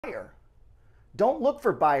buyer. Don't look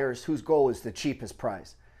for buyers whose goal is the cheapest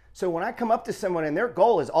price. So when I come up to someone and their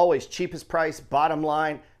goal is always cheapest price, bottom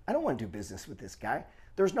line, I don't want to do business with this guy.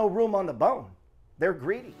 There's no room on the bone. They're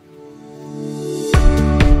greedy.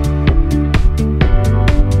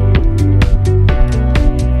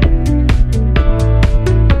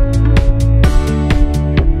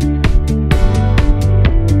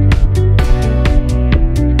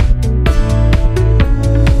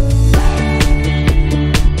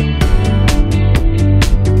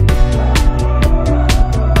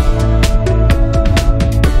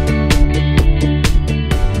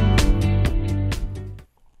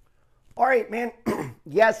 All right, man.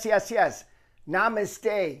 Yes, yes, yes.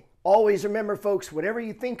 Namaste. Always remember, folks, whatever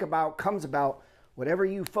you think about comes about. Whatever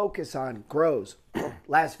you focus on grows.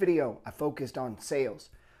 Last video, I focused on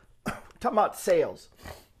sales. Talking about sales.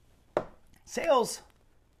 Sales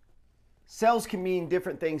can mean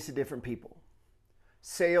different things to different people.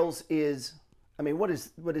 Sales is, I mean,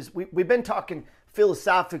 we've been talking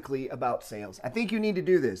philosophically about sales. I think you need to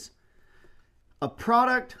do this. A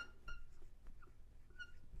product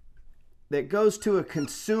that goes to a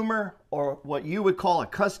consumer or what you would call a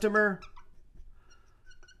customer.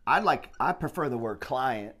 I prefer the word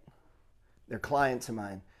client. They're clients of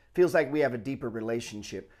mine. Feels like we have a deeper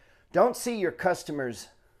relationship. Don't see your customers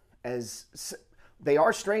as, they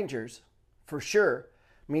are strangers for sure,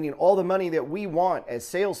 meaning all the money that we want as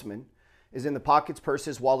salesmen is in the pockets,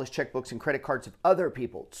 purses, wallets, checkbooks, and credit cards of other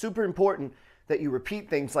people. It's super important that you repeat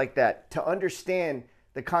things like that to understand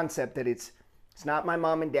the concept that it's not my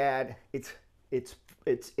mom and dad.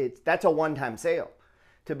 That's a one-time sale.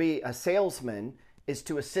 To be a salesman is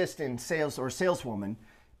to assist in sales, or saleswoman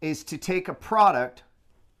is to take a product.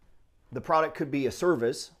 The product could be a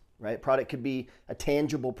service, right? Product could be a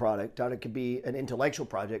tangible product. Product could be an intellectual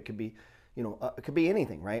project. Could be, it could be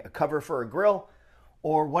anything, right? A cover for a grill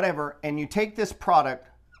or whatever. And you take this product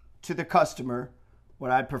to the customer, what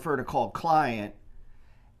I'd prefer to call client,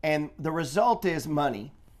 and the result is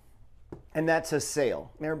money. And that's a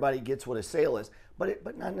sale. Everybody gets what a sale is,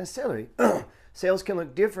 but not necessarily. Sales can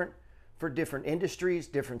look different for different industries,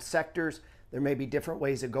 different sectors. There may be different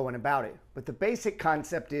ways of going about it. But the basic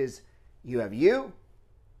concept is you have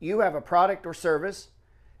a product or service,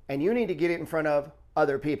 and you need to get it in front of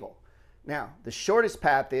other people. Now, the shortest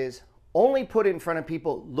path is only put it in front of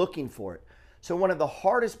people looking for it. So one of the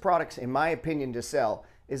hardest products, in my opinion, to sell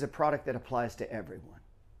is a product that applies to everyone,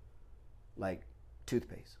 like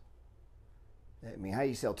toothpaste. I mean, how do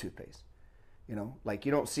you sell toothpaste? Like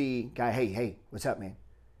you don't see guy, hey, what's up, man?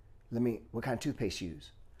 What kind of toothpaste you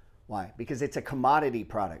use? Why? Because it's a commodity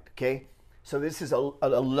product, okay? So this is a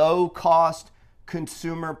low cost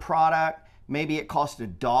consumer product. Maybe it costs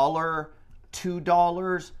 $1,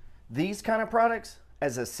 $2. These kind of products,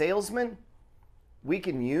 as a salesman, we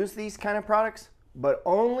can use these kind of products, but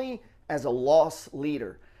only as a loss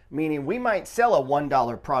leader. Meaning we might sell a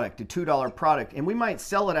 $1 product, a $2 product, and we might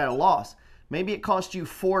sell it at a loss. Maybe it cost you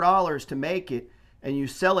 $4 to make it and you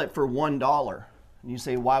sell it for $1. And you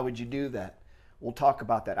say, why would you do that? We'll talk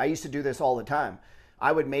about that. I used to do this all the time.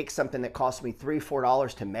 I would make something that cost me $3,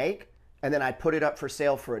 $4 to make, and then I'd put it up for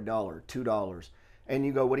sale for $1, $2. And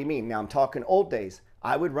you go, what do you mean? Now I'm talking old days.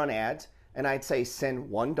 I would run ads and I'd say send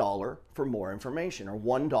 $1 for more information, or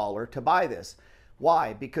 $1 to buy this.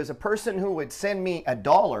 Why? Because a person who would send me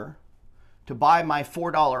 $1 to buy my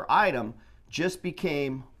 $4 item just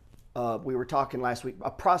became, we were talking last week, a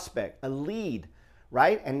prospect, a lead,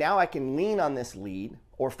 right? And now I can lean on this lead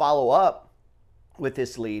or follow up with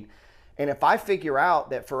this lead. And if I figure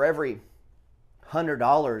out that for every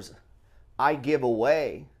 $100 I give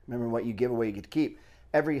away, remember what you give away, you get to keep.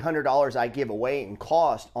 Every $100 I give away in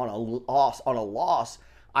cost on a loss,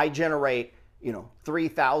 I generate,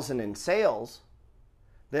 $3,000 in sales.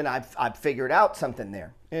 Then I've figured out something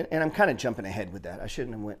there. And I'm kind of jumping ahead with that. I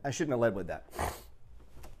shouldn't have led with that.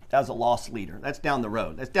 That was a loss leader. That's down the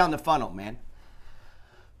road. That's down the funnel, man.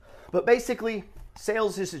 But basically,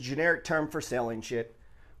 sales is a generic term for selling shit.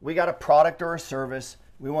 We got a product or a service.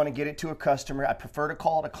 We want to get it to a customer. I prefer to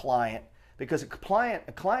call it a client because a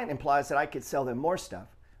client implies that I could sell them more stuff.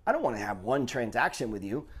 I don't want to have one transaction with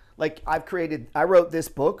you. Like I wrote this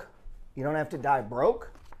book. You don't have to die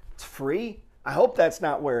broke. It's free. I hope that's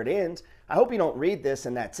not where it ends. I hope you don't read this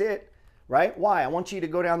and that's it, right? Why? I want you to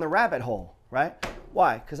go down the rabbit hole, right?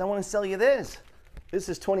 Why? Because I want to sell you this. This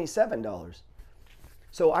is $27.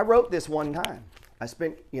 So I wrote this one time. I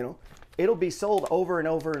spent, it'll be sold over and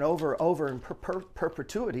over and over in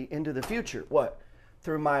perpetuity into the future. What?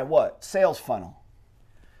 Through my sales funnel.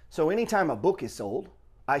 So anytime a book is sold,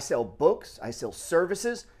 I sell books, I sell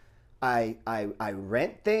services, I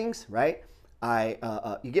rent things, right?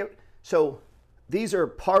 So these are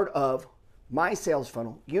part of my sales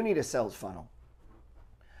funnel. You need a sales funnel.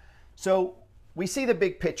 So we see the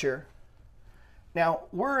big picture. Now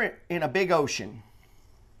we're in a big ocean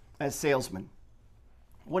as salesmen.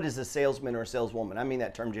 What is a salesman or a saleswoman? I mean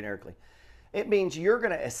that term generically. It means you're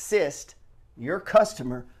going to assist your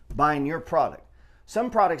customer buying your product. Some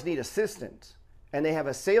products need assistance and they have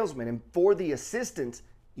a salesman, and for the assistance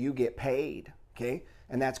you get paid, okay?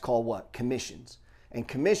 And that's called what? Commissions. And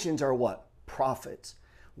commissions are what? Profits.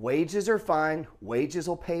 Wages are fine. Wages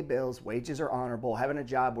will pay bills. Wages are honorable. Having a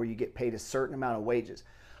job where you get paid a certain amount of wages.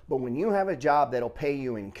 But when you have a job that'll pay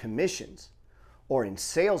you in commissions or in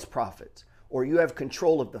sales profits, or you have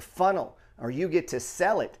control of the funnel, or you get to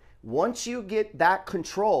sell it, once you get that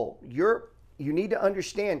control, you need to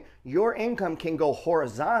understand your income can go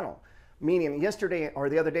horizontal. Meaning yesterday or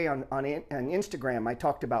the other day on Instagram, I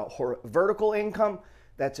talked about vertical income.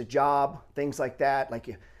 That's a job, things like that.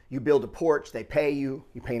 Like you build a porch, they pay you.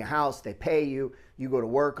 You paint a house, they pay you. You go to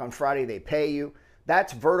work on Friday, they pay you.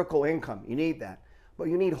 That's vertical income. You need that. But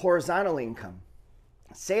you need horizontal income.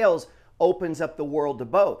 Sales opens up the world to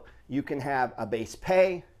both. You can have a base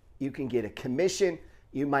pay. You can get a commission.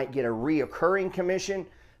 You might get a reoccurring commission,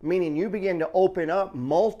 meaning you begin to open up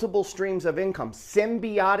multiple streams of income,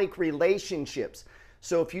 symbiotic relationships.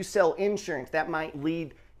 So if you sell insurance, that might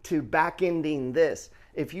lead to back-ending this.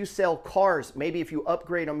 If you sell cars, maybe if you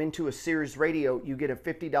upgrade them into a Sirius radio, you get a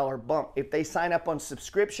 $50 bump. If they sign up on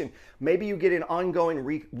subscription, maybe you get an ongoing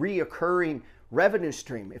reoccurring revenue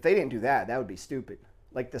stream. If they didn't do that, that would be stupid.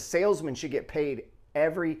 Like the salesman should get paid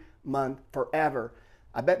every month forever.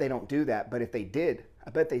 I bet they don't do that, but if they did, I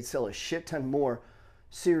bet they'd sell a shit ton more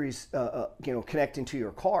Sirius, connecting to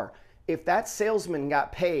your car. If that salesman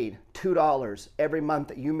got paid $2 every month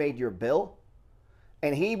that you made your bill,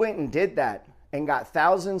 and he went and did that and got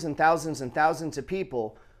thousands and thousands and thousands of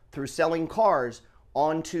people through selling cars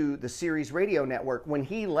onto the Sirius radio network, when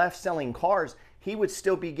he left selling cars, he would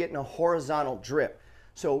still be getting a horizontal drip.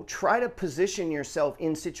 So try to position yourself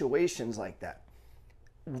in situations like that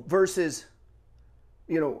versus,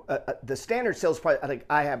 the standard sales price. Like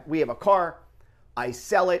we have a car, I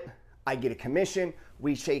sell it, I get a commission,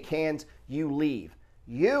 we shake hands, you leave.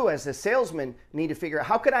 You as a salesman need to figure out,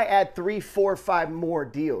 how could I add 3, 4, 5 more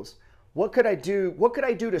deals? What could I do? What could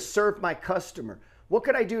I do to serve my customer? What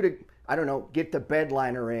could I do to, I don't know, get the bed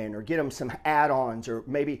liner in, or get them some add-ons, or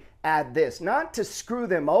maybe add this, not to screw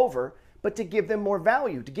them over, but to give them more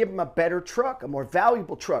value, to give them a better truck, a more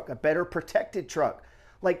valuable truck, a better protected truck.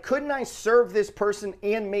 Like, couldn't I serve this person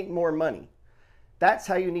and make more money? That's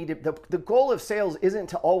how you need to, the goal of sales isn't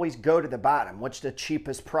to always go to the bottom. What's the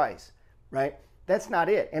cheapest price, right? That's not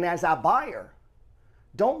it. And as a buyer,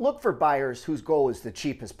 don't look for buyers whose goal is the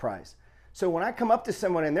cheapest price. So when I come up to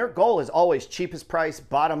someone and their goal is always cheapest price,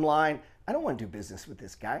 bottom line, I don't want to do business with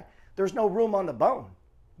this guy. There's no room on the bone.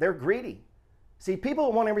 They're greedy. See, people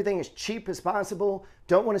who want everything as cheap as possible,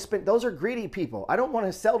 don't want to spend, those are greedy people. I don't want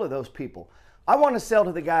to sell to those people. I want to sell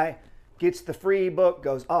to the guy, gets the free ebook,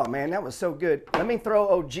 goes, oh man, that was so good. Let me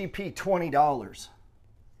throw GP $20.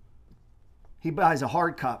 He buys a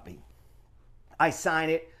hard copy. I sign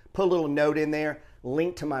it, put a little note in there,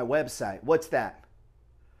 link to my website. What's that?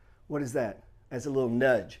 What is that? That's a little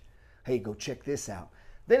nudge. Hey, go check this out.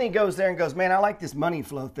 Then he goes there and goes, man, I like this money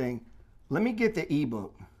flow thing. Let me get the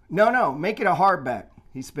ebook. No, make it a hardback.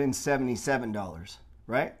 He spends $77,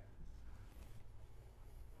 right?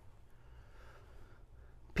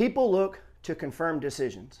 People look to confirm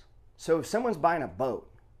decisions. So if someone's buying a boat,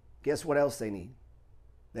 guess what else they need?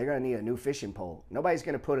 They're going to need a new fishing pole. Nobody's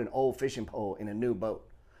going to put an old fishing pole in a new boat,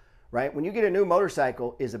 right? When you get a new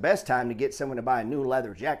motorcycle is the best time to get someone to buy a new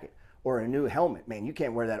leather jacket or a new helmet. Man, you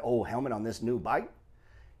can't wear that old helmet on this new bike.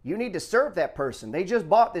 You need to serve that person. They just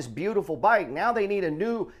bought this beautiful bike. Now they need a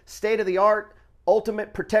new state-of-the-art,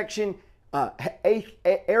 ultimate protection,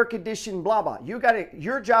 air conditioned, blah, blah.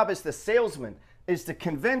 Your job as the salesman is to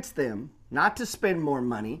convince them not to spend more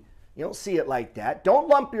money. You don't see it like that. Don't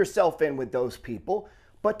lump yourself in with those people,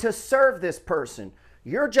 but to serve this person.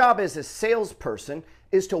 Your job as a salesperson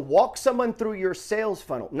is to walk someone through your sales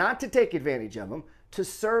funnel, not to take advantage of them, to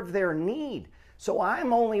serve their need. So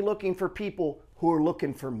I'm only looking for people who are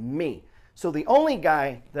looking for me. So the only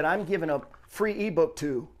guy that I'm giving a free ebook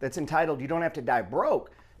to that's entitled You Don't Have to Die Broke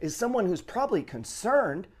is someone who's probably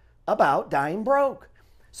concerned about dying broke.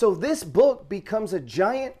 So this book becomes a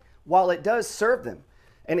giant, while it does serve them,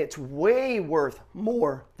 and it's way worth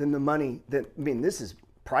more than the money that, this is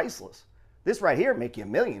priceless. This right here make you a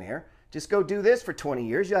millionaire. Just go do this for 20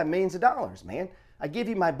 years, you have millions of dollars, man. I give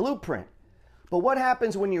you my blueprint. But what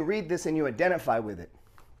happens when you read this and you identify with it?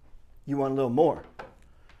 You want a little more.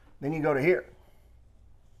 Then you go to here.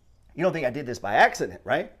 You don't think I did this by accident,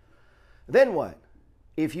 right? Then what?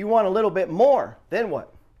 If you want a little bit more, then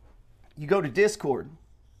what? You go to Discord.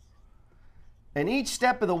 And each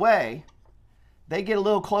step of the way, they get a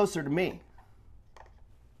little closer to me.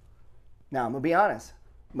 Now, I'm going to be honest.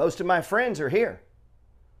 Most of my friends are here.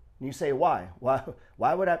 And you say, why?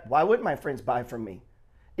 Why wouldn't my friends buy from me?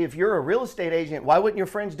 If you're a real estate agent, why wouldn't your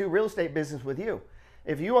friends do real estate business with you?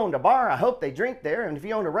 If you owned a bar, I hope they drink there. And if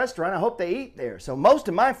you owned a restaurant, I hope they eat there. So most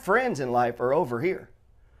of my friends in life are over here.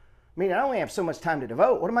 I mean, I only have so much time to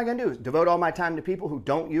devote. What am I going to do? Devote all my time to people who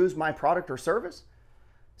don't use my product or service?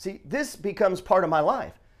 See, this becomes part of my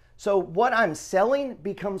life. So what I'm selling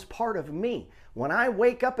becomes part of me. When I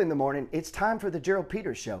wake up in the morning, it's time for the Gerald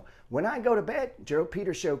Peters Show. When I go to bed, Gerald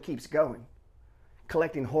Peters Show keeps going,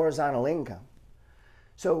 collecting horizontal income.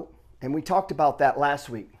 So, and we talked about that last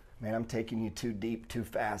week. Man, I'm taking you too deep, too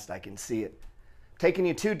fast. I can see it. Taking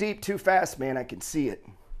you too deep, too fast, man. I can see it.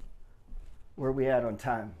 Where are we at on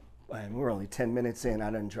time? Man, we're only 10 minutes in.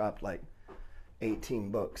 I done dropped like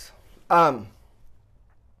 18 books.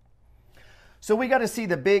 So we got to see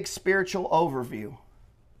the big spiritual overview.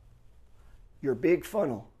 Your big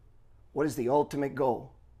funnel. What is the ultimate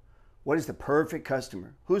goal? What is the perfect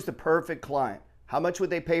customer? Who's the perfect client? How much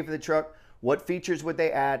would they pay for the truck? What features would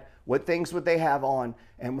they add? What things would they have on?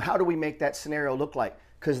 And how do we make that scenario look like?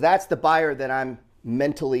 Because that's the buyer that I'm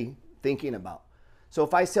mentally thinking about. So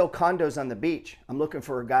if I sell condos on the beach, I'm looking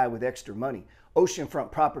for a guy with extra money.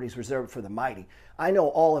 Oceanfront properties reserved for the mighty. I know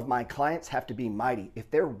all of my clients have to be mighty. If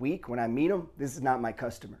they're weak when I meet them, this is not my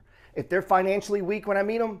customer. If they're financially weak when I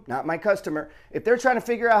meet them, not my customer. If they're trying to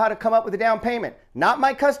figure out how to come up with a down payment, not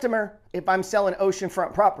my customer if I'm selling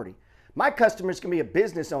oceanfront property. My customer is going to be a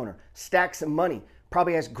business owner, stacks some money,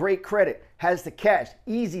 probably has great credit, has the cash,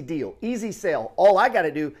 easy deal, easy sale. All I got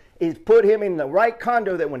to do is put him in the right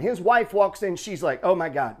condo that when his wife walks in, she's like, oh my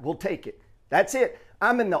God, we'll take it. That's it.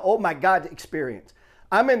 I'm in the oh my God experience.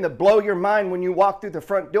 I'm in the blow your mind when you walk through the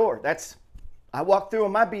front door. I walked through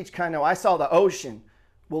on my beach condo. I saw the ocean.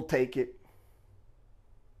 We'll take it.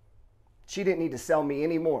 She didn't need to sell me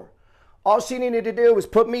anymore. All she needed to do was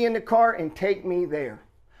put me in the car and take me there.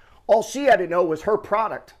 All she had to know was her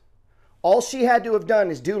product. All she had to have done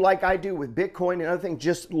is do like I do with Bitcoin and other things,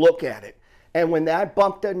 just look at it. And when that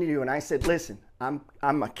bumped into you and I said, listen, I'm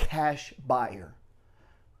a cash buyer.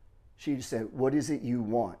 She just said, what is it you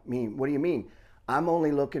want? What do you mean? I'm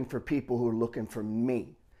only looking for people who are looking for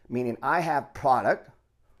me. Meaning I have product.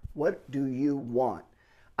 What do you want?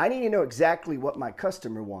 I need to know exactly what my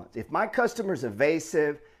customer wants. If my customer's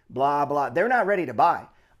evasive, blah, blah, they're not ready to buy.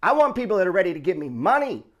 I want people that are ready to give me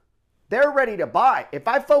money. They're ready to buy. If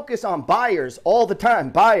I focus on buyers all the time,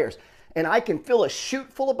 buyers, and I can fill a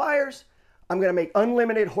chute full of buyers, I'm going to make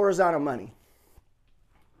unlimited horizontal money.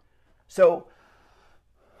 So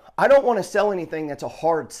I don't want to sell anything that's a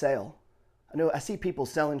hard sell. I see people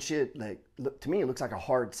selling shit like, to me, it looks like a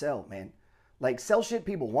hard sell, man. Like sell shit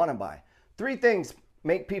people want to buy. Three things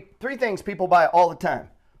people buy all the time.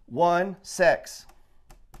 1, sex.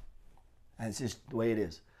 That's just the way it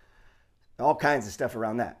is. All kinds of stuff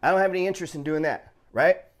around that. I don't have any interest in doing that,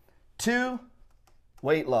 right? 2,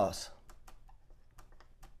 weight loss.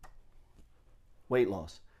 Weight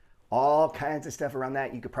loss. All kinds of stuff around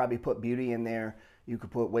that. You could probably put beauty in there. You could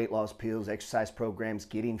put weight loss pills, exercise programs,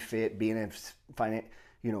 getting fit, being in,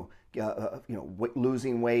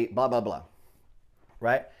 losing weight, blah, blah, blah.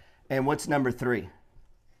 Right? And what's number 3?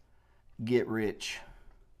 Get rich.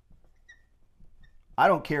 I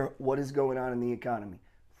don't care what is going on in the economy.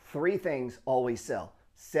 3 things always sell.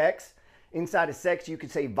 Sex. Inside of sex, you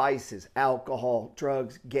could say vices, alcohol,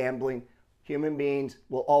 drugs, gambling. Human beings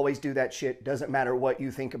will always do that shit. Doesn't matter what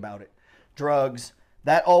you think about it. Drugs,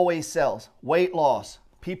 that always sells. Weight loss.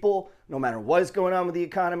 People, no matter what is going on with the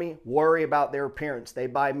economy, worry about their appearance. They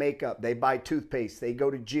buy makeup. They buy toothpaste. They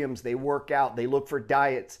go to gyms. They work out. They look for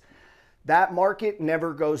diets. That market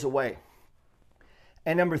never goes away.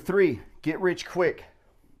 And number 3, get rich quick.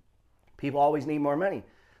 People always need more money.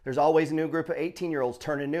 There's always a new group of 18-year-olds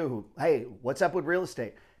turning new. Hey, what's up with real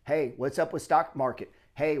estate? Hey, what's up with stock market?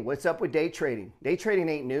 Hey, what's up with day trading? Day trading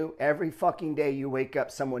ain't new. Every fucking day you wake up,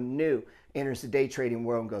 someone new enters the day trading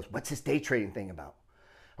world and goes, what's this day trading thing about?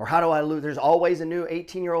 Or how do I lose? There's always a new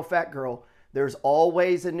 18-year-old fat girl. There's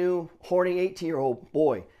always a new horny 18-year-old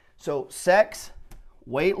boy. So sex,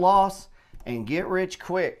 weight loss, and get rich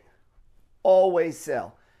quick always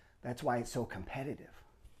sell. That's why it's so competitive.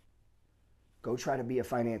 Go try to be a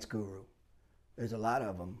finance guru. There's a lot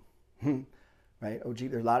of them, right? Oh, gee,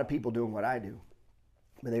 there's a lot of people doing what I do,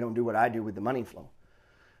 but they don't do what I do with the money flow,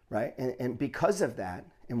 right? And because of that,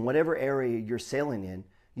 in whatever area you're selling in,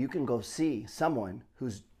 you can go see someone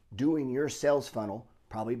who's doing your sales funnel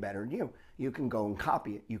probably better than you. You can go and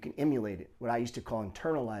copy it. You can emulate it. What I used to call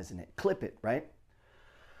internalizing it, clip it, right?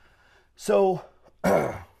 So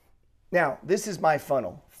now this is my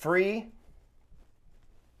funnel. Free.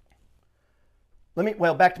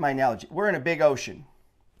 Back to my analogy. We're in a big ocean,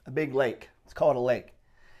 a big lake. Let's call it a lake.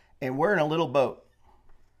 And we're in a little boat.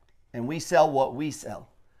 And we sell what we sell.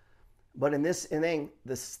 But in this thing,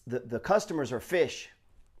 the customers are fish.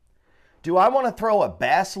 Do I want to throw a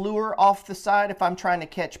bass lure off the side if I'm trying to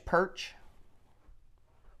catch perch?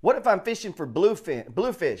 What if I'm fishing for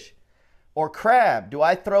bluefish or crab? Do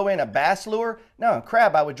I throw in a bass lure? No,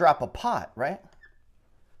 crab, I would drop a pot, right?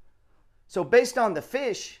 So based on the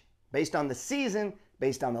fish, based on the season,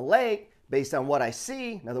 based on the lake, based on what I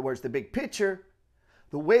see, in other words, the big picture,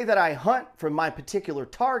 the way that I hunt for my particular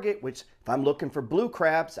target, which if I'm looking for blue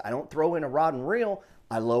crabs, I don't throw in a rod and reel,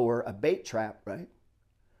 I lower a bait trap, right?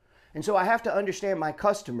 And so I have to understand my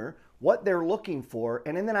customer, what they're looking for,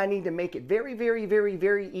 and then I need to make it very, very, very,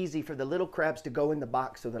 very easy for the little crabs to go in the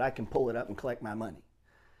box so that I can pull it up and collect my money.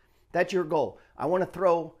 That's your goal. I want to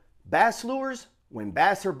throw bass lures when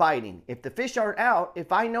bass are biting. If the fish aren't out,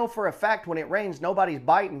 if I know for a fact when it rains nobody's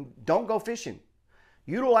biting, don't go fishing.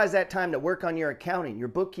 Utilize that time to work on your accounting, your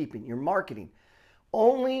bookkeeping, your marketing.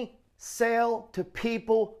 Only sell to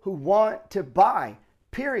people who want to buy,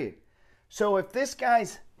 period. So if this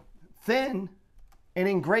guy's thin and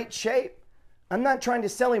in great shape, I'm not trying to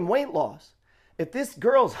sell him weight loss. If this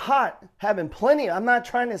girl's hot, having plenty, I'm not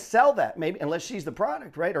trying to sell that, maybe, unless she's the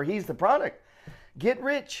product, right? Or he's the product. Get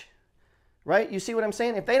rich, right? You see what I'm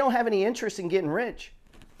saying? If they don't have any interest in getting rich,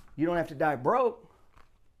 you don't have to die broke.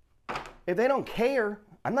 If they don't care,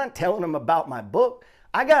 I'm not telling them about my book.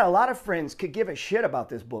 I got a lot of friends could give a shit about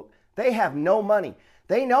this book. They have no money.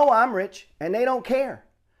 They know I'm rich and they don't care.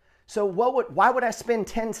 So why would I spend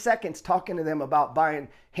 10 seconds talking to them about buying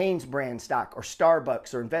Hanes brand stock or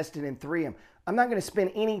Starbucks or investing in 3M? I'm not going to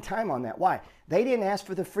spend any time on that. Why? They didn't ask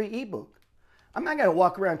for the free ebook. I'm not going to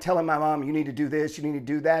walk around telling my mom, you need to do this, you need to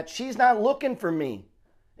do that. She's not looking for me.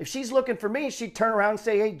 If she's looking for me, she'd turn around and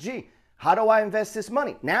say, hey, gee, how do I invest this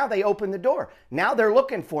money? Now they open the door. Now they're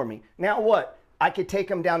looking for me. Now what? I could take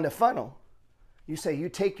them down the funnel. You say, you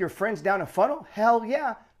take your friends down a funnel? Hell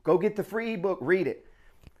yeah. Go get the free ebook, read it.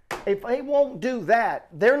 If they won't do that,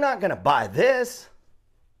 they're not going to buy this.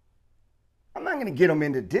 I'm not going to get them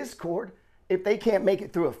into Discord if they can't make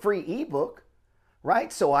it through a free ebook,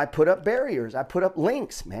 right? So I put up barriers. I put up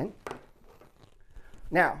links, man.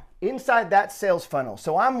 Now, inside that sales funnel,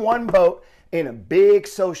 so I'm one boat in a big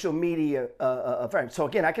social media event. So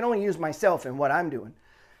again, I can only use myself in what I'm doing.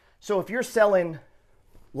 So if you're selling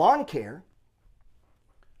lawn care,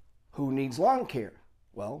 who needs lawn care?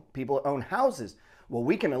 Well, people that own houses. Well,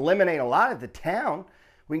 we can eliminate a lot of the town.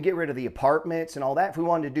 We can get rid of the apartments and all that. If we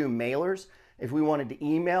wanted to do mailers, if we wanted to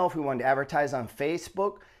email, if we wanted to advertise on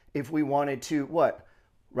Facebook, if we wanted to what,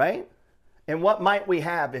 right? And what might we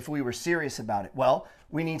have if we were serious about it? Well,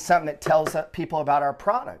 we need something that tells people about our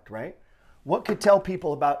product, right? What could tell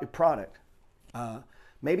people about your product?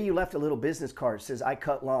 Maybe you left a little business card that says, I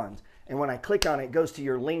cut lawns. And when I click on it, it goes to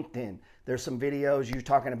your LinkedIn. There's some videos you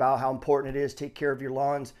talking about how important it is to take care of your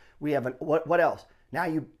lawns. We have what else? Now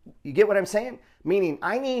you get what I'm saying? Meaning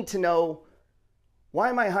I need to know, why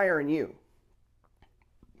am I hiring you?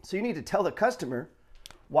 So you need to tell the customer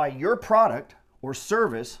why your product or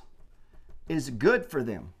service is good for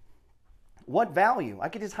them. What value? I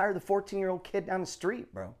could just hire the 14-year-old kid down the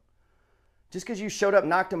street, bro. Just because you showed up,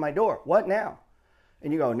 knocked on my door. What now?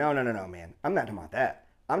 And you go, no, man. I'm not talking about that.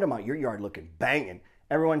 I'm talking about your yard looking banging.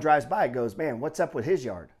 Everyone drives by and goes, man, what's up with his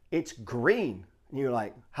yard? It's green. And you're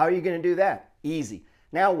like, how are you going to do that? Easy.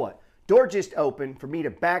 Now what? Door just opened for me to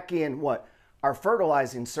back in what? Our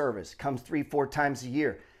fertilizing service comes 3-4 times a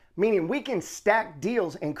year. Meaning we can stack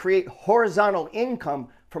deals and create horizontal income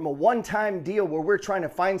from a one-time deal where we're trying to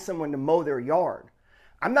find someone to mow their yard.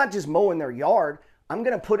 I'm not just mowing their yard. I'm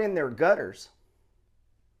going to put in their gutters.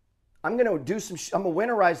 I'm going to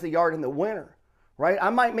winterize the yard in the winter, right? I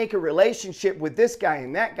might make a relationship with this guy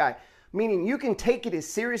and that guy. Meaning you can take it as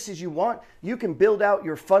serious as you want. You can build out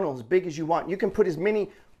your funnel as big as you want. You can put as many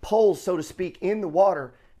poles, so to speak, in the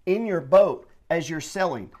water, in your boat as you're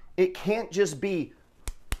selling. It can't just be,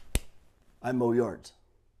 I mow yards.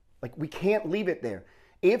 Like, we can't leave it there.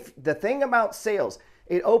 If the thing about sales,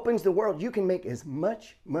 it opens the world. You can make as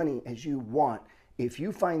much money as you want if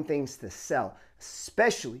you find things to sell,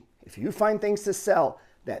 especially if you find things to sell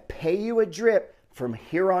that pay you a drip from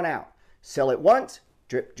here on out. Sell it once,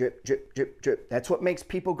 drip, drip, drip, drip, drip. That's what makes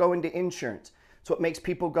people go into insurance. It's what makes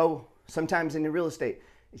people go sometimes into real estate.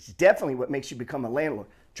 It's definitely what makes you become a landlord.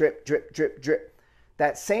 Drip, drip, drip, drip.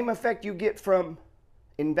 That same effect you get from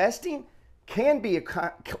investing can be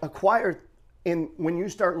acquired when you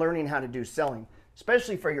start learning how to do selling,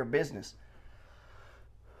 especially for your business.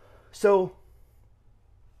 So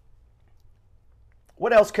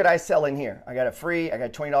what else could I sell in here? I got a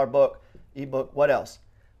 $20 book, ebook. What else?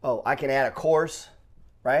 Oh, I can add a course,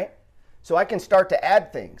 right? So I can start to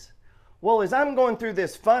add things. Well, as I'm going through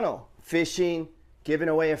this funnel, fishing, giving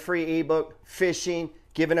away a free ebook, fishing,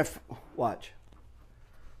 watch.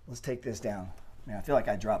 Let's take this down. Man, I feel like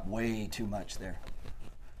I dropped way too much there.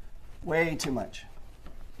 Way too much.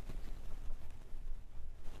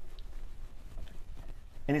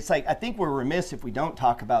 And it's like, I think we're remiss if we don't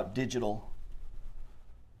talk about digital.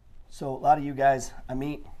 So a lot of you guys I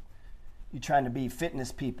meet, you trying to be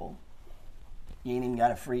fitness people. You ain't even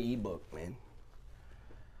got a free ebook, man.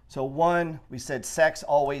 So 1, we said sex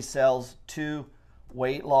always sells. 2,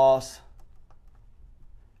 weight loss.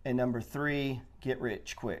 And number 3, get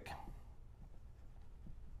rich quick.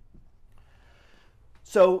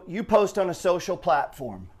 So you post on a social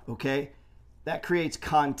platform, okay? That creates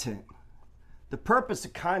content. The purpose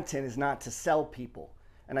of content is not to sell people.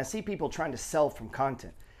 And I see people trying to sell from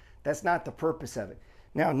content. That's not the purpose of it.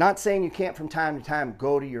 Now, I'm not saying you can't from time to time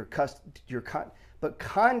go to your content, but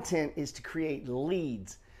content is to create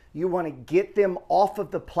leads. You want to get them off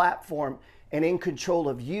of the platform and in control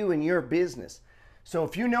of you and your business. So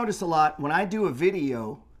if you notice a lot, when I do a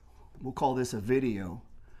video, we'll call this a video.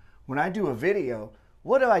 When I do a video,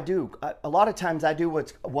 what do? A lot of times I do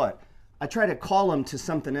what? I try to call them to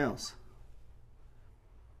something else.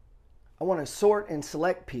 I want to sort and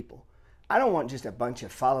select people. I don't want just a bunch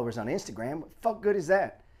of followers on Instagram. What the fuck good is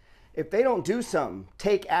that? If they don't do something,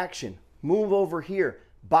 take action, move over here,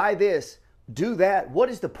 buy this, do that, what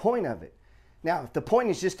is the point of it? Now, if the point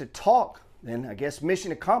is just to talk, then I guess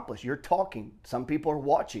mission accomplished. You're talking. Some people are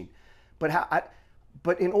watching. But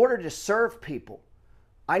in order to serve people,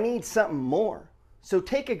 I need something more. So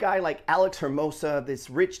take a guy like Alex Hermosa, this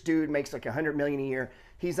rich dude, makes like $100 million a year.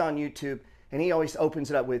 He's on YouTube, and he always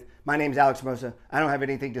opens it up with, my name's Alex Hermosa. I don't have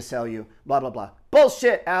anything to sell you, blah, blah, blah.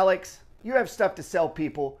 Bullshit, Alex. You have stuff to sell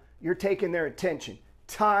people. You're taking their attention.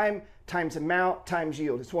 Time times amount times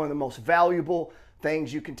yield. It's one of the most valuable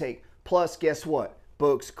things you can take. Plus, guess what?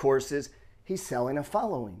 Books, courses. He's selling a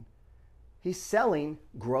following. He's selling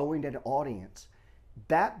growing an audience.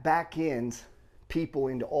 That back ends people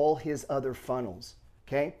into all his other funnels,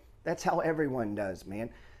 okay? That's how everyone does, man.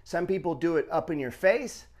 Some people do it up in your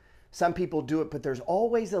face. Some people do it, but there's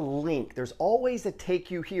always a link. There's always a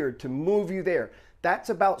take you here to move you there. That's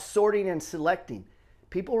about sorting and selecting.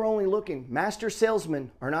 People are only looking. Master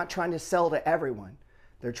salesmen are not trying to sell to everyone.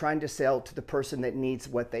 They're trying to sell to the person that needs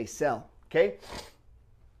what they sell, okay?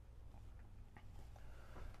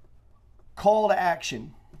 Call to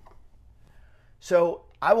action. So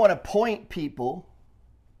I want to point people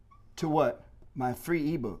to what? My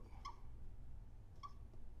free ebook.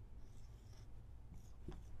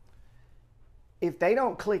 If they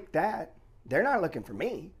don't click that, they're not looking for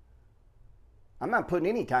me. I'm not putting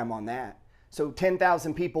any time on that. So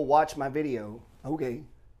 10,000 people watch my video. Okay.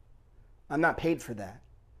 I'm not paid for that.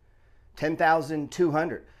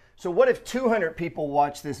 10,200. So what if 200 people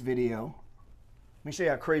watch this video? Let me show you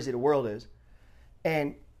how crazy the world is.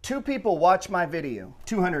 And 2 people watch my video.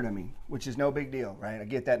 200, I mean, which is no big deal, right? I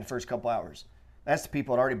get that in the first couple hours. That's the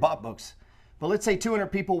people that already bought books. But let's say 200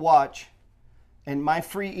 people watch, and my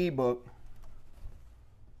free ebook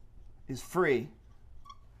is free.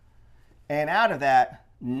 And out of that,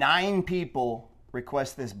 9 people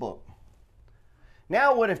request this book.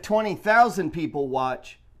 Now what if 20,000 people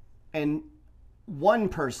watch and 1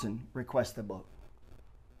 person requests the book?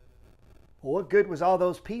 Well, what good was all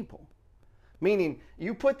those people? Meaning,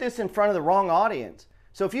 you put this in front of the wrong audience.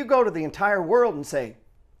 So if you go to the entire world and say,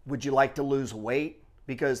 would you like to lose weight?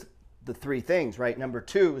 Because the 3 things, right? Number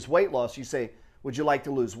 2 is weight loss. You say, would you like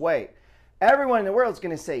to lose weight? Everyone in the world is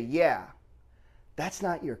going to say, yeah. That's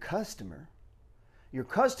not your customer. Your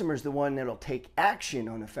customer is the one that'll take action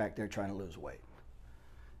on the fact they're trying to lose weight.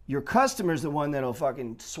 Your customer is the one that'll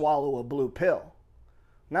fucking swallow a blue pill.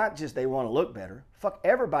 Not just they want to look better. Fuck,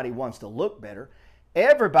 everybody wants to look better.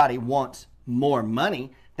 Everybody wants more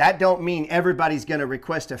money. That don't mean everybody's going to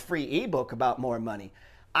request a free ebook about more money.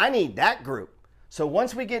 I need that group. So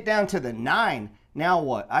once we get down to the 9, now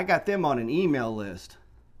what? I got them on an email list.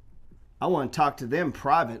 I want to talk to them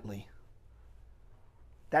privately.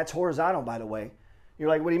 That's horizontal, by the way. You're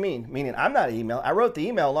like, what do you mean? Meaning I'm not email. I wrote the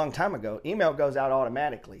email a long time ago. Email goes out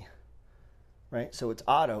automatically, right? So it's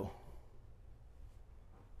auto.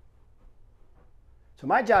 So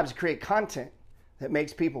my job is to create content that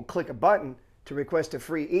makes people click a button to request a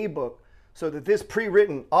free ebook so that this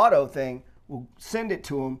pre-written auto thing will send it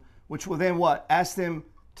to them, which will then what? Ask them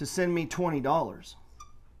to send me $20.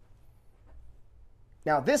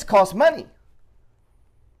 Now this costs money.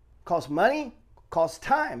 Costs money, costs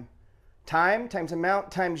time. Time times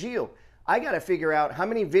amount times yield. I got to figure out how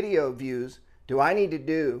many video views do I need to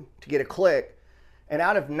do to get a click. And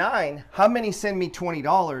out of 9, how many send me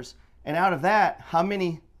 $20? And out of that, how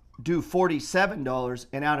many do $47?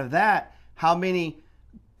 And out of that, how many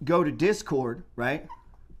go to Discord, right?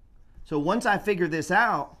 So once I figure this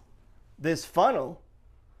out, this funnel,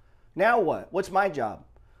 now what? What's my job?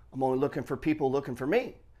 I'm only looking for people looking for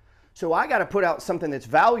me. So I got to put out something that's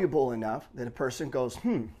valuable enough that a person goes,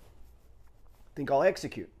 think I'll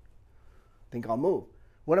execute. Think I'll move.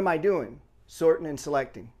 What am I doing? Sorting and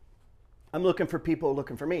selecting. I'm looking for people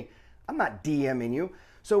looking for me. I'm not DMing you.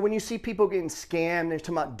 So when you see people getting scammed, they're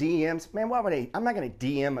talking about DMs, man, why would I'm not going to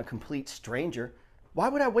DM a complete stranger. Why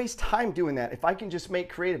would I waste time doing that if I can just make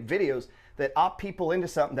creative videos that opt people into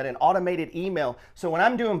something, that an automated email. So when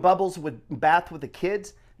I'm doing bubbles with bath with the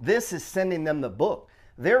kids, this is sending them the book.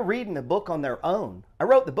 They're reading the book on their own. I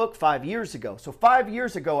wrote the book 5 years ago. So 5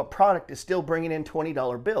 years ago, a product is still bringing in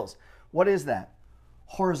 $20 bills. What is that?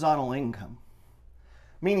 Horizontal income.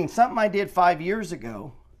 Meaning something I did 5 years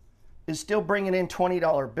ago is still bringing in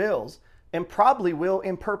 $20 bills and probably will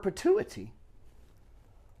in perpetuity.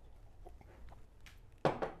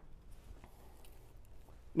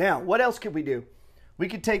 Now, what else could we do? We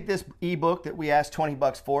could take this ebook that we asked 20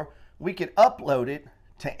 bucks for. We could upload it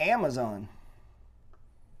to Amazon.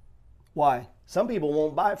 Why? Some people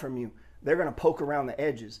won't buy from you. They're going to poke around the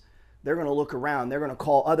edges. They're going to look around. They're going to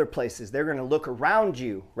call other places. They're going to look around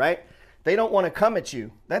you, right? They don't want to come at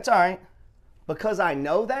you. That's all right. Because I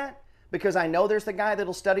know that, because I know there's the guy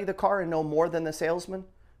that'll study the car and know more than the salesman.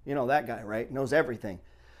 You know that guy, right? Knows everything.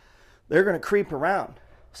 They're going to creep around.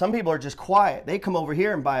 Some people are just quiet. They come over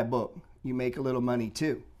here and buy a book. You make a little money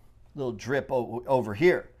too. A little drip over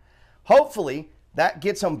here. Hopefully that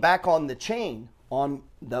gets them back on the chain, on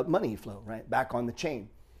the money flow, right? Back on the chain.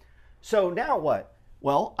 So now what?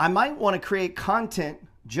 Well, I might want to create content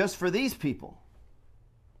just for these people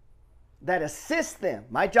that assist them.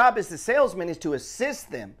 My job as the salesman is to assist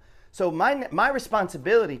them. So my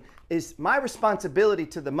responsibility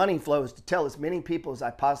to the money flow is to tell as many people as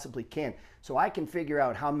I possibly can, so I can figure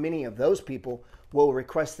out how many of those people will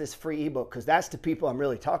request this free ebook, because that's the people I'm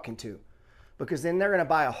really talking to. Because then they're going to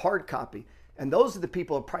buy a hard copy, and those are the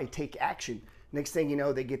people who probably take action. Next thing you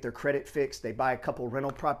know, they get their credit fixed, they buy a couple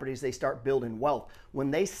rental properties, they start building wealth. When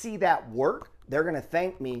they see that work, they're going to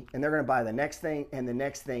thank me, and they're going to buy the next thing and the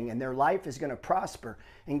next thing, and their life is going to prosper.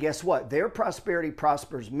 And guess what? Their prosperity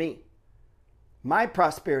prospers me. My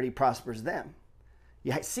prosperity prospers them.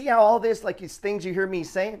 You see how all this, like these things you hear me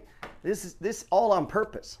saying, this is all on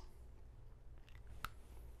purpose.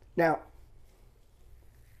 Now,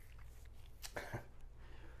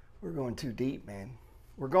 we're going too deep, man.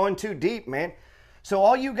 We're going too deep, man. So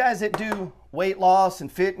all you guys that do weight loss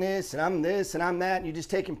and fitness, and I'm this and I'm that, and you're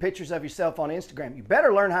just taking pictures of yourself on Instagram, you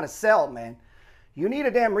better learn how to sell, man. You need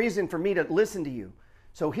a damn reason for me to listen to you.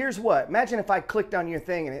 So here's what. Imagine if I clicked on your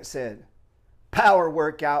thing and it said, power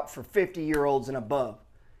workout for 50-year-olds and above.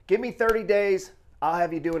 Give me 30 days, I'll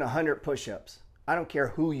have you doing 100 push-ups. I don't care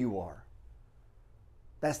who you are.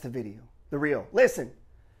 That's the video, the real. Listen,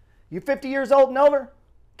 you 50 years old and over?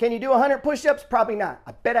 Can you do 100 push-ups? Probably not.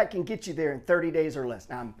 I bet I can get you there in 30 days or less.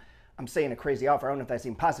 Now, I'm saying a crazy offer. I don't know if that's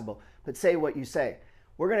even possible, but say what you say.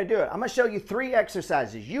 We're going to do it. I'm going to show you 3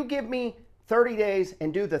 exercises. You give me 30 days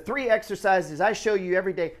and do the 3 exercises I show you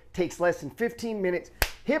every day. Takes less than 15 minutes.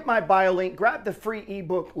 Hit my bio link. Grab the free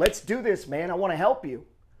ebook. Let's do this, man. I want to help you.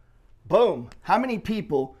 Boom. How many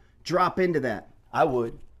people drop into that? I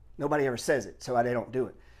would. Nobody ever says it, so they don't do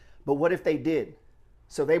it. But what if they did?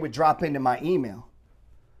 So they would drop into my email.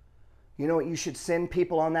 You know what you should send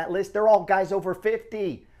people on that list? They're all guys over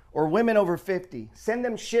 50 or women over 50. Send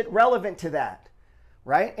them shit relevant to that,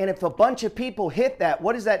 right? And if a bunch of people hit that,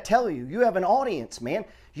 what does that tell you? You have an audience, man.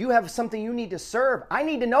 You have something you need to serve. I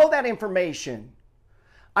need to know that information.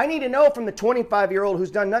 I need to know from the 25-year-old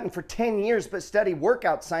who's done nothing for 10 years but study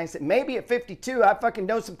workout science that maybe at 52, I fucking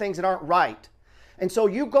know some things that aren't right. And so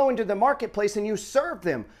you go into the marketplace and you serve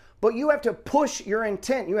them. But you have to push your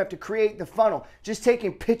intent. You have to create the funnel. Just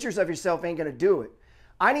taking pictures of yourself ain't going to do it.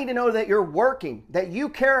 I need to know that you're working, that you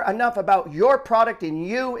care enough about your product and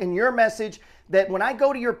you and your message that when I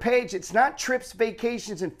go to your page, it's not trips,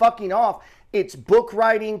 vacations, and fucking off. It's book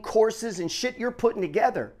writing, courses, and shit you're putting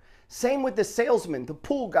together. Same with the salesman, the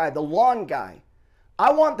pool guy, the lawn guy.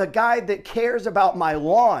 I want the guy that cares about my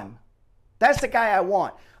lawn. That's the guy I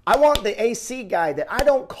want. I want the AC guy that I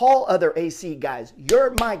don't call other AC guys.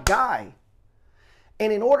 You're my guy.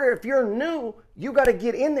 And in order, if you're new, you got to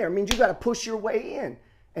get in there. It means you got to push your way in.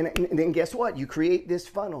 And then guess what? You create this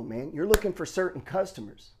funnel, man. You're looking for certain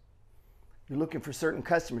customers. You're looking for certain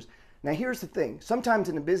customers. Now, here's the thing. Sometimes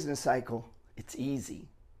in a business cycle, it's easy.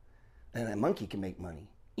 And a monkey can make money.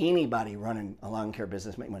 Anybody running a lawn care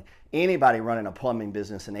business make money. Anybody running a plumbing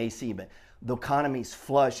business, an AC, but the economy's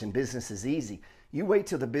flush and business is easy. You wait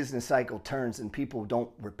till the business cycle turns and people don't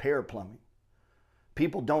repair plumbing.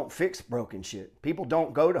 People don't fix broken shit. People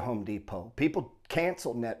don't go to Home Depot. People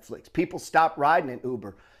cancel Netflix. People stop riding an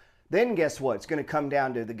Uber. Then guess what? It's going to come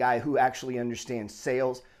down to the guy who actually understands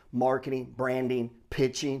sales, marketing, branding,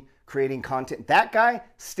 pitching, creating content. That guy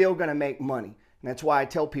still going to make money. And that's why I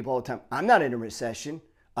tell people all the time, I'm not in a recession.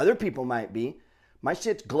 Other people might be. My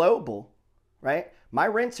shit's global, right? My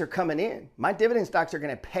rents are coming in. My dividend stocks are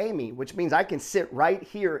going to pay me, which means I can sit right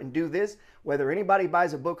here and do this, whether anybody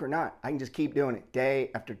buys a book or not. I can just keep doing it day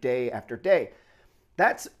after day after day.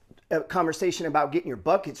 That's a conversation about getting your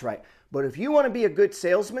buckets right. But if you want to be a good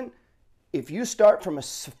salesman, if you start from a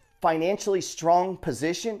financially strong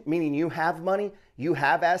position, meaning you have money, you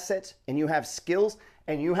have assets, and you have skills,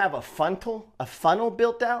 and you have a funnel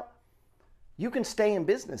built out, you can stay in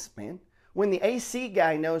business, man. When the AC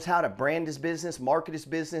guy knows how to brand his business, market his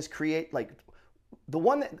business, create, like the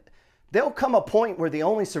one that, there'll come a point where the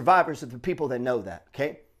only survivors are the people that know that,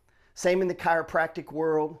 okay? Same in the chiropractic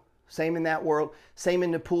world, same in that world, same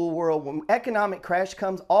in the pool world. When economic crash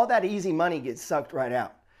comes, all that easy money gets sucked right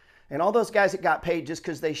out. And all those guys that got paid just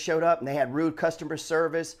because they showed up and they had rude customer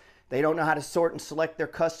service, they don't know how to sort and select their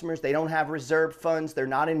customers, they don't have reserve funds, they're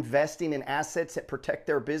not investing in assets that protect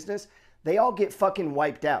their business, they all get fucking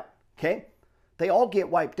wiped out. Okay? They all get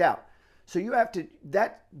wiped out. So you have to,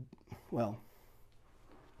 well,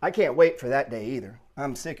 I can't wait for that day either.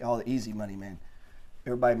 I'm sick of all the easy money, man.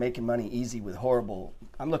 Everybody making money easy with horrible.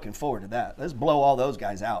 I'm looking forward to that. Let's blow all those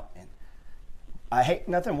guys out, man. I hate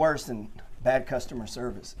nothing worse than bad customer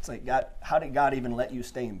service. It's like, God, how did God even let you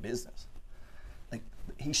stay in business? Like,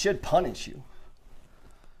 he should punish you.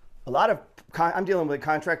 I'm dealing with a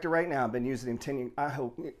contractor right now. I've been using him 10 years. I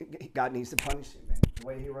hope God needs to punish him, man. The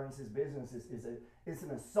way he runs his business is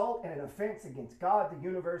an assault and an offense against God, the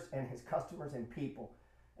universe, and his customers and people.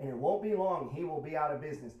 And it won't be long, he will be out of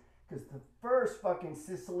business. Because the first fucking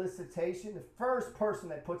solicitation, the first person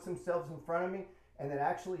that puts themselves in front of me and that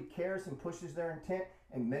actually cares and pushes their intent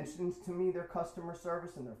and mentions to me their customer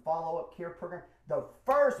service and their follow-up care program, the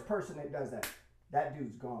first person that does that, that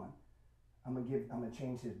dude's gone. I'm gonna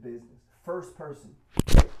change his business. First person.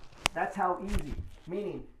 That's how easy.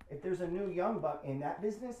 Meaning, if there's a new young buck in that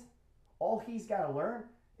business, all he's got to learn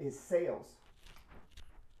is sales.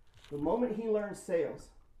 The moment he learns sales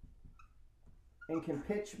and can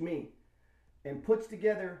pitch me and puts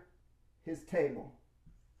together his table.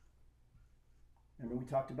 I mean, we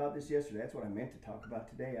talked about this yesterday. That's what I meant to talk about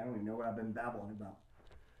today. I don't even know what I've been babbling about.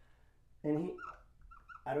 And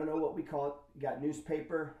I don't know what we call it. You got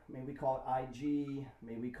newspaper, maybe we call it IG,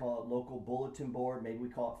 maybe we call it local bulletin board, maybe we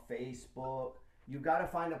call it Facebook. You got to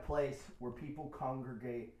find a place where people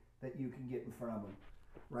congregate that you can get in front of them,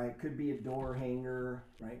 right? Could be a door hanger,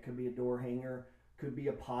 right? Could be a door hanger. Could be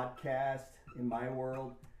a podcast in my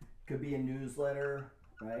world. Could be a newsletter,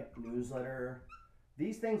 right? Newsletter.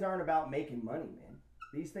 These things aren't about making money, man.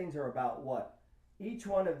 These things are about what? Each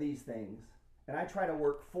one of these things, and I try to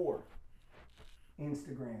work for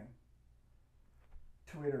Instagram,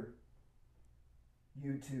 Twitter,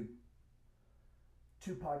 YouTube,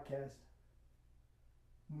 2 podcasts,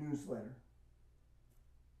 newsletter.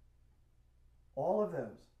 All of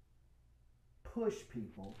those push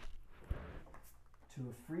people to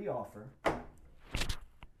a free offer, a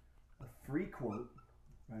free quote,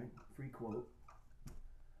 right? Free quote,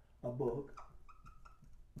 a book,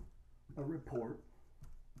 a report,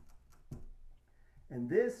 and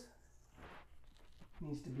this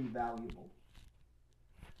needs to be valuable.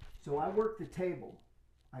 So I work the table.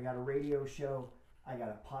 I got a radio show, I got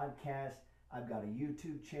a podcast, I've got a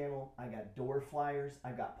YouTube channel, I got door flyers,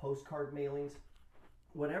 I got postcard mailings.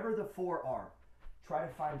 Whatever the 4 are, try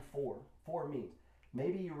to find 4. 4 means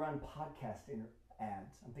maybe you run podcast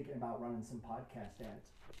ads. I'm thinking about running some podcast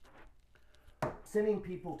ads. Sending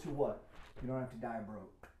people to what? You don't have to die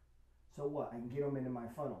broke. So what? I can get them into my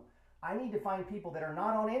funnel. I need to find people that are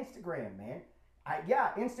not on Instagram, man.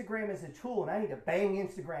 Instagram is a tool, and I need to bang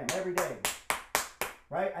Instagram every day,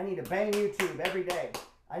 right? I need to bang YouTube every day.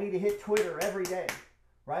 I need to hit Twitter every day,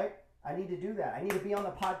 right? I need to do that. I need to be on the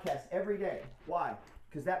podcast every day. Why?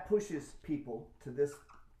 Because that pushes people to this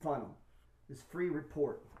funnel, this free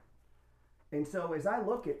report. And so as I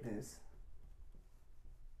look at this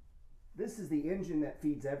is the engine that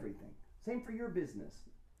feeds everything. Same for your business,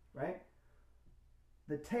 right?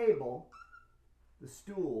 The table, the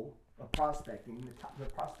stool of prospecting, the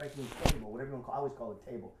prospecting table, whatever you want to call it, I always call it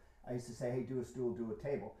a table. I used to say, hey, do a stool, do a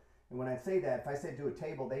table. And when I say that, if I said do a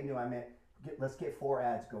table, they knew I meant let's get 4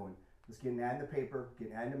 ads going. Let's get an ad in the paper, get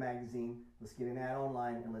an ad in the magazine, let's get an ad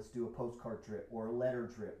online, and let's do a postcard trip or a letter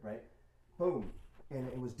trip, right? Boom. And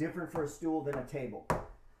it was different for a stool than a table.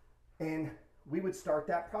 And we would start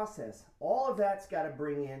that process. All of that's got to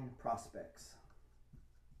bring in prospects.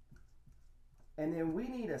 And then we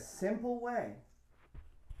need a simple way.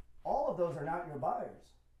 All of those are not your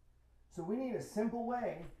buyers. So we need a simple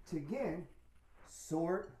way to, again,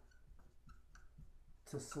 sort,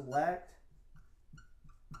 to select,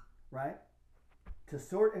 right? To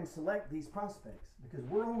sort and select these prospects, because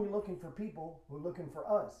we're only looking for people who are looking for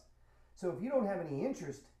us. So if you don't have any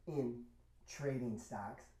interest in trading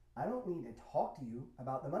stocks, I don't need to talk to you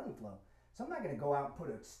about the money flow. So I'm not going to go out and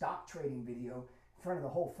put a stock trading video in front of the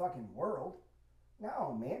whole fucking world.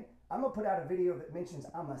 No, man. I'm going to put out a video that mentions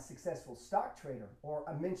I'm a successful stock trader, or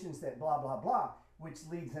mentions that blah, blah, blah, which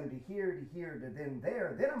leads them to here, to then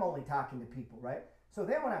there. Then I'm only talking to people, right? So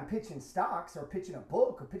then when I'm pitching stocks or pitching a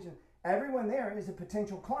book or pitching, everyone there is a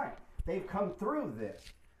potential client. They've come through this.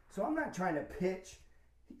 So I'm not trying to pitch,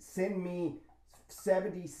 send me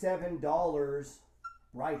 $77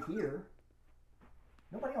 right here.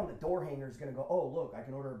 Nobody on the door hanger is going to go, oh, look, I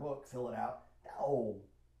can order a book, fill it out. No.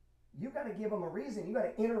 You got to give them a reason. You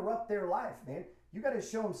got to interrupt their life, man. You got to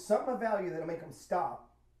show them something of value that'll make them stop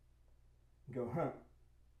and go, huh?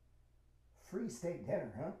 Free steak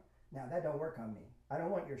dinner, huh? Now, that don't work on me. I don't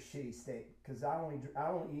want your shitty steak, because I only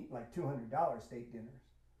eat like $200 steak dinners.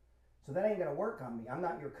 So that ain't going to work on me. I'm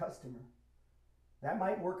not your customer. That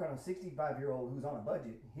might work on a 65-year-old who's on a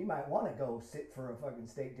budget. He might want to go sit for a fucking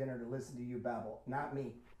steak dinner to listen to you babble, not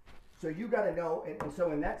me. So you got to know, and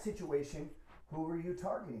so in that situation, who are you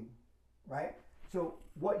targeting, right? So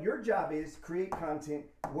what your job is, create content,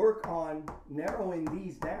 work on narrowing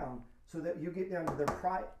these down so that you get down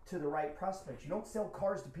to the right prospects. You don't sell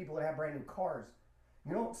cars to people that have brand new cars.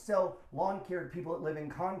 You don't sell lawn care to people that live in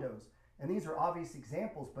condos. And these are obvious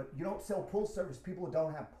examples, but you don't sell pool service to people who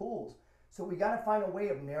don't have pools. So we got to find a way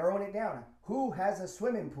of narrowing it down. Who has a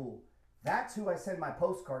swimming pool? That's who I send my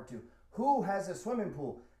postcard to. Who has a swimming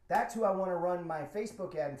pool? That's who I want to run my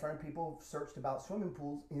Facebook ad in front of people who've searched about swimming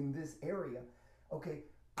pools in this area. Okay,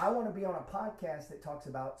 I want to be on a podcast that talks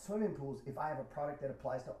about swimming pools if I have a product that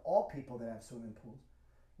applies to all people that have swimming pools,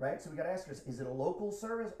 right? So we got to ask ourselves, is it a local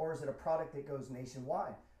service or is it a product that goes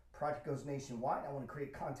nationwide? Product goes nationwide. I want to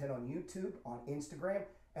create content on YouTube, on Instagram,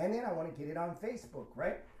 and then I want to get it on Facebook,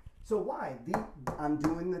 right? So why? I'm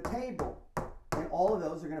doing the table, and all of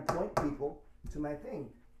those are going to point people to my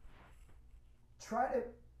thing. For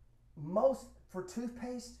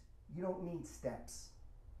toothpaste, you don't need steps.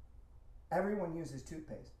 Everyone uses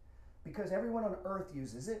toothpaste. Because everyone on earth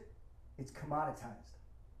uses it, it's commoditized.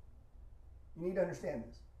 You need to understand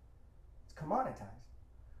this. It's commoditized.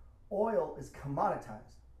 Oil is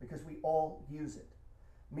commoditized because we all use it.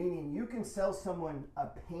 Meaning you can sell someone a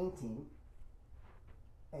painting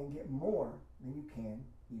and get more than you can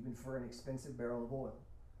even for an expensive barrel of oil.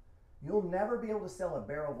 You'll never be able to sell a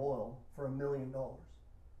barrel of oil for $1 million.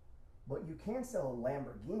 But you can sell a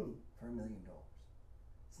Lamborghini for $1 million.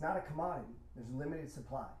 It's not a commodity. There's limited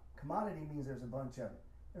supply. Commodity means there's a bunch of it.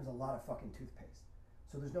 There's a lot of fucking toothpaste.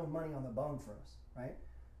 So there's no money on the bone for us, right?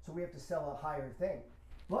 So we have to sell a higher thing.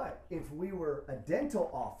 But if we were a dental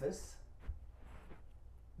office,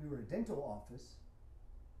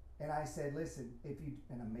 and I said, listen,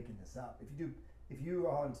 and I'm making this up, if you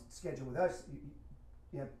are on schedule with us,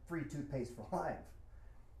 you have free toothpaste for life.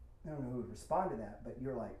 I don't know who would respond to that, but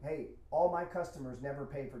you're like, hey, all my customers never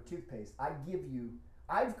pay for toothpaste.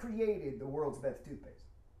 I've created the world's best toothpaste.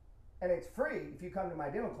 And it's free if you come to my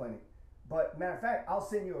dental clinic. But matter of fact, I'll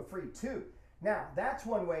send you a free tube. Now, that's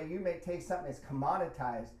one way you may take something as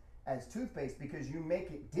commoditized as toothpaste because you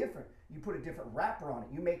make it different. You put a different wrapper on it.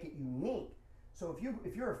 You make it unique. So if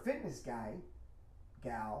you're a fitness guy,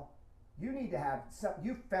 gal, you need to have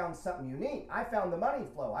you found something unique. I found the money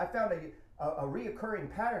flow. I found a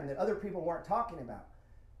reoccurring pattern that other people weren't talking about.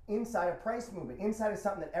 Inside a price movement, inside of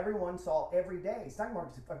something that everyone saw every day. Stock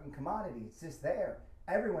market's a fucking commodity. It's just there.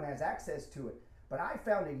 Everyone has access to it. But I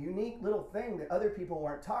found a unique little thing that other people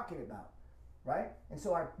weren't talking about, right? And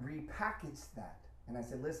so I repackaged that. And I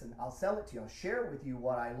said, listen, I'll sell it to you. I'll share with you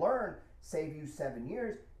what I learned, save you 7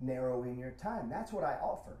 years, narrow in your time. That's what I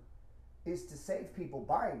offer, is to save people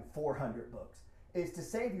buying 400 books is to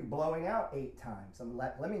save you blowing out 8 times.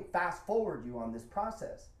 Let me fast forward you on this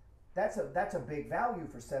process. That's a big value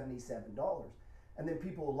for $77. And then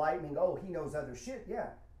people will lightning, oh, he knows other shit. Yeah,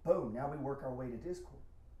 boom, now we work our way to Discord.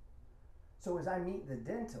 So as I meet the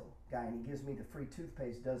dental guy and he gives me the free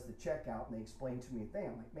toothpaste, does the checkout, and they explain to me a thing,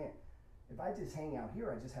 I'm like, man, if I just hang out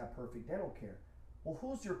here, I just have perfect dental care. Well,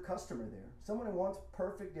 who's your customer there? Someone who wants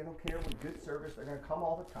perfect dental care with good service. They're going to come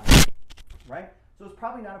all the time, right? So it's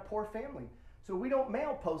probably not a poor family. So we don't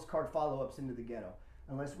mail postcard follow-ups into the ghetto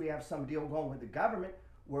unless we have some deal going with the government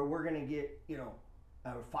where we're going to get,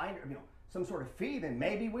 a fine, some sort of fee. Then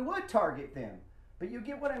maybe we would target them. But you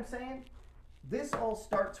get what I'm saying? This all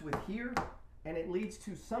starts with here, and it leads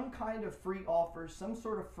to some kind of free offer, some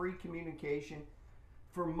sort of free communication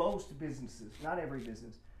for most businesses, not every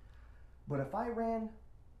business. But if I ran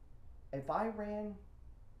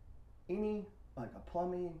any, like a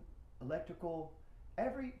plumbing, electrical,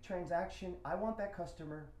 every transaction, I want that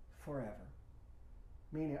customer forever.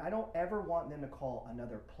 Meaning I don't ever want them to call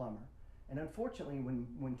another plumber. And unfortunately,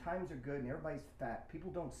 when times are good and everybody's fat,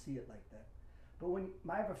 people don't see it like that.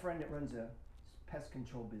 But I have a friend that runs a pest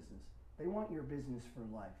control business. They want your business for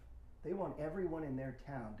life. They want everyone in their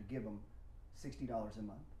town to give them $60 a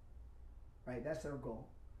month, right? That's their goal.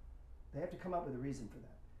 They have to come up with a reason for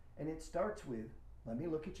that. And it starts with, let me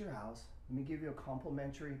look at your house. Let me give you a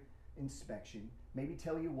complimentary inspection. Maybe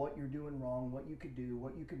tell you what you're doing wrong, what you could do,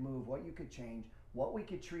 what you could move, what you could change, what we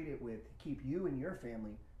could treat it with to keep you and your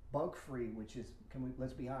family bug-free, which is,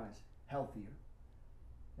 let's be honest, healthier,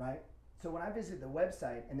 right? So when I visit the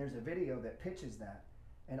website and there's a video that pitches that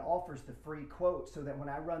and offers the free quote so that when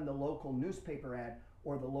I run the local newspaper ad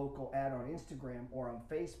or the local ad on Instagram or on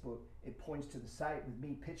Facebook, it points to the site with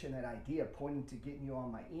me pitching that idea, pointing to getting you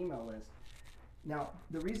on my email list. Now,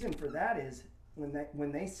 the reason for that is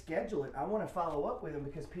when they schedule it, I want to follow up with them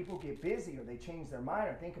because people get busy or they change their mind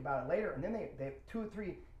or think about it later, and then they 2 or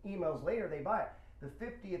 3 emails later, they buy it. The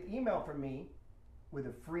 50th email from me with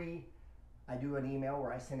a free, I do an email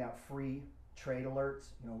where I send out free trade alerts,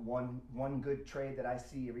 one good trade that I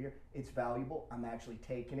see every year. It's valuable. I'm actually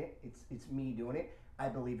taking it. It's me doing it. I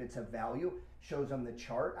believe it's of value. Shows them the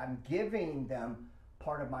chart. I'm giving them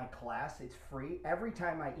part of my class. It's free. Every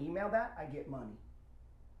time I email that, I get money.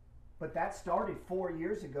 But that started 4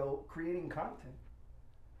 years ago, creating content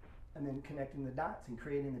and then connecting the dots and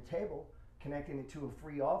creating the table, connecting it to a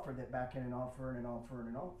free offer that back in an offer and an offer and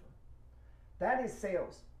an offer. That is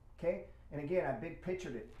sales, okay? And again, I big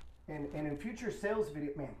pictured it. And in future sales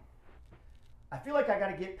video, man, I feel like I got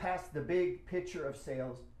to get past the big picture of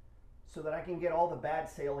sales so that I can get all the bad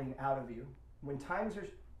sailing out of you. When times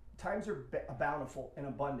are bountiful and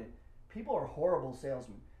abundant, people are horrible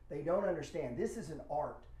salesmen. They don't understand. This is an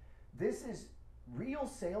art. This is real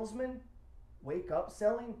salesmen. Wake up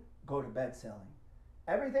selling, go to bed selling.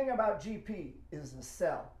 Everything about GP is a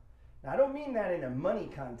sell. Now, I don't mean that in a money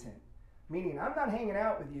content, meaning I'm not hanging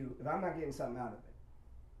out with you if I'm not getting something out of it.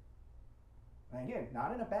 And again,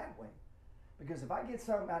 not in a bad way, because if I get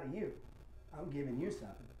something out of you, I'm giving you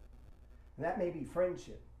something. And that may be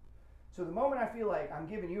friendship. So the moment I feel like I'm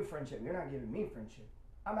giving you friendship and you're not giving me friendship,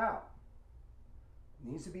 I'm out. It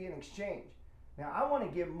needs to be an exchange. Now, I want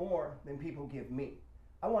to give more than people give me.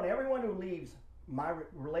 I want everyone who leaves my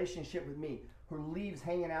relationship with me, who leaves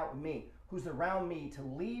hanging out with me, who's around me, to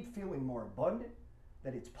leave feeling more abundant,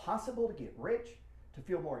 that it's possible to get rich, to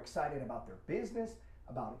feel more excited about their business,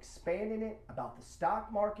 about expanding it, about the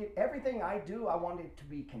stock market. Everything I do, I want it to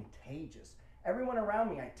be contagious. Everyone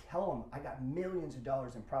around me, I tell them, I got millions of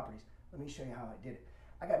dollars in properties. Let me show you how I did it.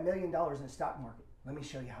 I got $1 million in the stock market. Let me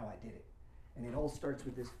show you how I did it. And it all starts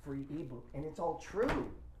with this free ebook, and it's all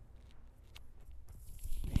true.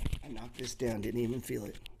 Man, I knocked this down, didn't even feel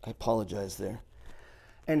it. I apologize there.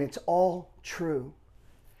 And it's all true.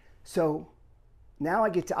 So now I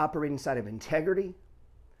get to operate inside of integrity,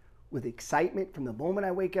 with excitement from the moment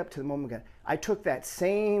I wake up to the moment I took that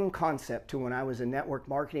same concept to when I was in network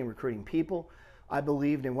marketing, recruiting people. I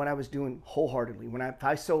believed in what I was doing wholeheartedly. If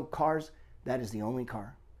I sold cars, that is the only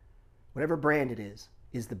car. Whatever brand it is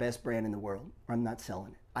the best brand in the world, or I'm not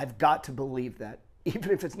selling it. I've got to believe that.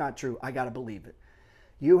 Even if it's not true, I got to believe it.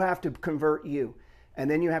 You have to convert you, and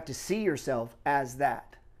then you have to see yourself as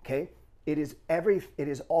that, okay? It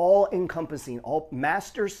is all encompassing. All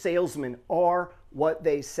master salesmen are what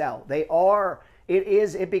they sell. They are.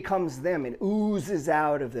 It becomes them. It oozes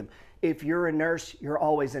out of them. If you're a nurse, you're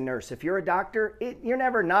always a nurse. If you're a doctor, you're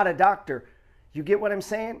never not a doctor. You get what I'm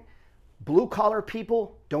saying? Blue collar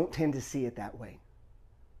people don't tend to see it that way.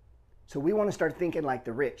 So we want to start thinking like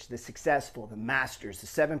the rich, the successful, the masters, the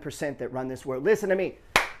 7% that run this world. Listen to me.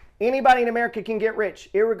 Anybody in America can get rich,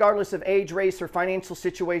 irregardless of age, race, or financial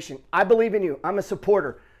situation. I believe in you. I'm a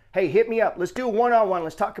supporter. Hey, hit me up. Let's do a one-on-one.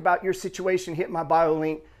 Let's talk about your situation. Hit my bio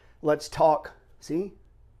link. Let's talk. See?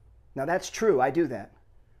 Now that's true. I do that.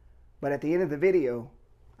 But at the end of the video,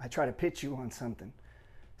 I try to pitch you on something.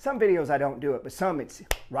 Some videos I don't do it, but some it's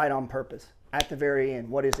right on purpose. At the very end,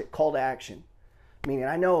 what is it? Call to action. Meaning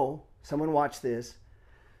I know someone watched this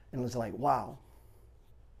and was like, wow,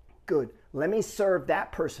 good. Let me serve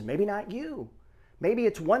that person. Maybe not you. Maybe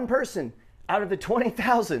it's one person out of the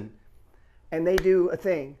 20,000 and they do a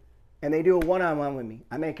thing and they do a one-on-one with me.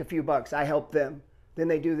 I make a few bucks. I help them. Then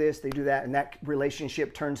they do this, they do that, and that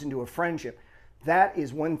relationship turns into a friendship. That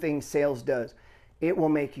is one thing sales does. It will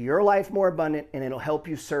make your life more abundant and it'll help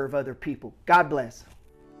you serve other people. God bless.